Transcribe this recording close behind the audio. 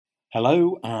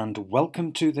Hello and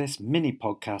welcome to this mini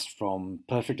podcast from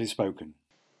Perfectly Spoken.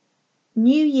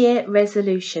 New Year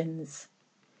Resolutions.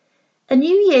 A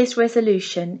New Year's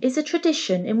resolution is a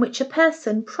tradition in which a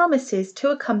person promises to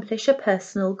accomplish a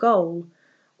personal goal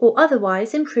or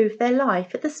otherwise improve their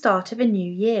life at the start of a new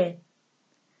year.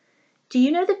 Do you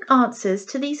know the answers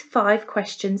to these 5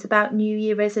 questions about New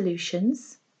Year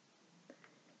resolutions?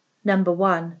 Number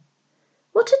 1.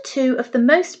 What are 2 of the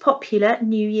most popular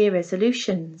New Year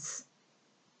resolutions?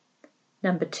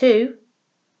 Number 2.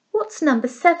 What's number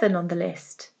 7 on the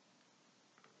list?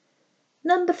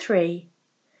 Number 3.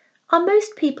 Are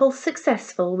most people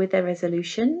successful with their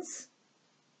resolutions?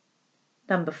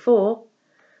 Number 4.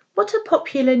 What are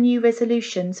popular new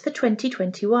resolutions for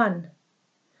 2021?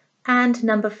 And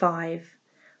number 5.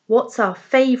 What's our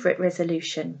favourite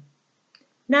resolution?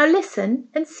 Now listen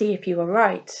and see if you are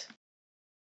right.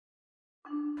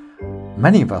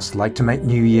 Many of us like to make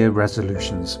New Year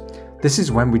resolutions. This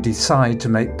is when we decide to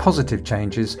make positive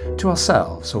changes to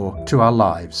ourselves or to our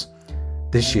lives.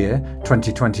 This year,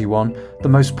 2021, the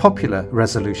most popular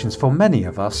resolutions for many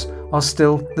of us are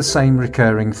still the same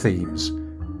recurring themes: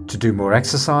 to do more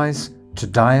exercise, to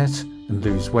diet and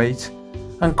lose weight,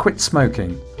 and quit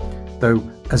smoking. Though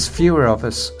as fewer of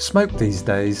us smoke these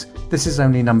days, this is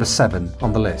only number 7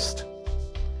 on the list.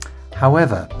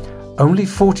 However, only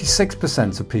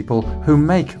 46% of people who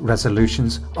make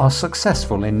resolutions are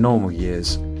successful in normal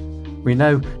years. We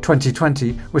know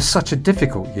 2020 was such a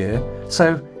difficult year,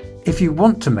 so if you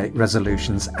want to make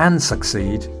resolutions and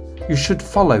succeed, you should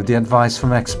follow the advice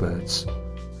from experts.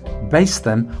 Base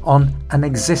them on an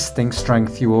existing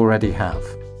strength you already have.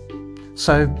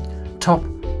 So, top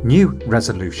new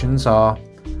resolutions are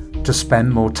to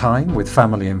spend more time with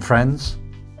family and friends,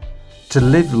 to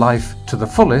live life to the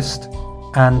fullest,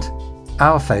 and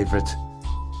our favourite,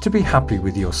 to be happy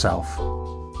with yourself.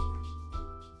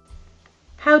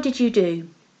 How did you do?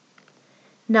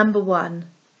 Number 1.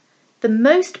 The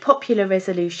most popular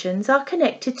resolutions are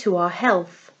connected to our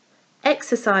health,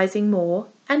 exercising more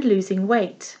and losing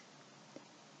weight.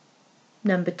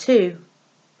 Number 2.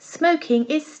 Smoking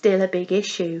is still a big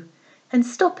issue, and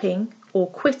stopping or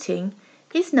quitting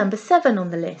is number 7 on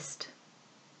the list.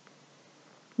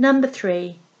 Number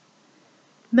 3.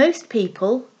 Most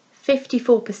people,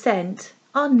 54%,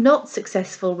 are not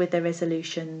successful with their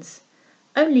resolutions.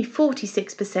 Only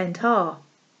 46% are.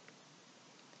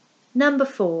 Number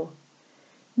 4.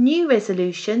 New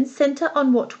resolutions centre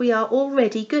on what we are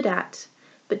already good at,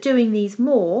 but doing these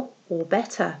more or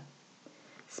better.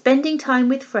 Spending time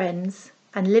with friends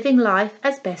and living life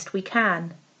as best we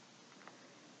can.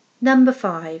 Number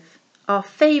 5. Our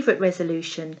favourite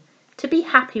resolution, to be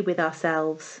happy with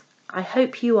ourselves. I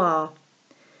hope you are.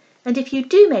 And if you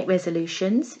do make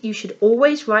resolutions, you should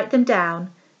always write them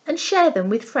down and share them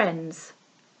with friends.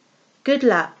 Good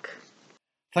luck.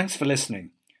 Thanks for listening.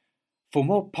 For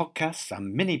more podcasts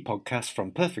and mini podcasts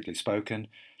from Perfectly Spoken,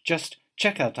 just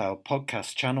check out our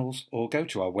podcast channels or go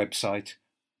to our website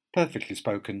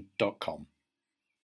perfectlyspoken.com.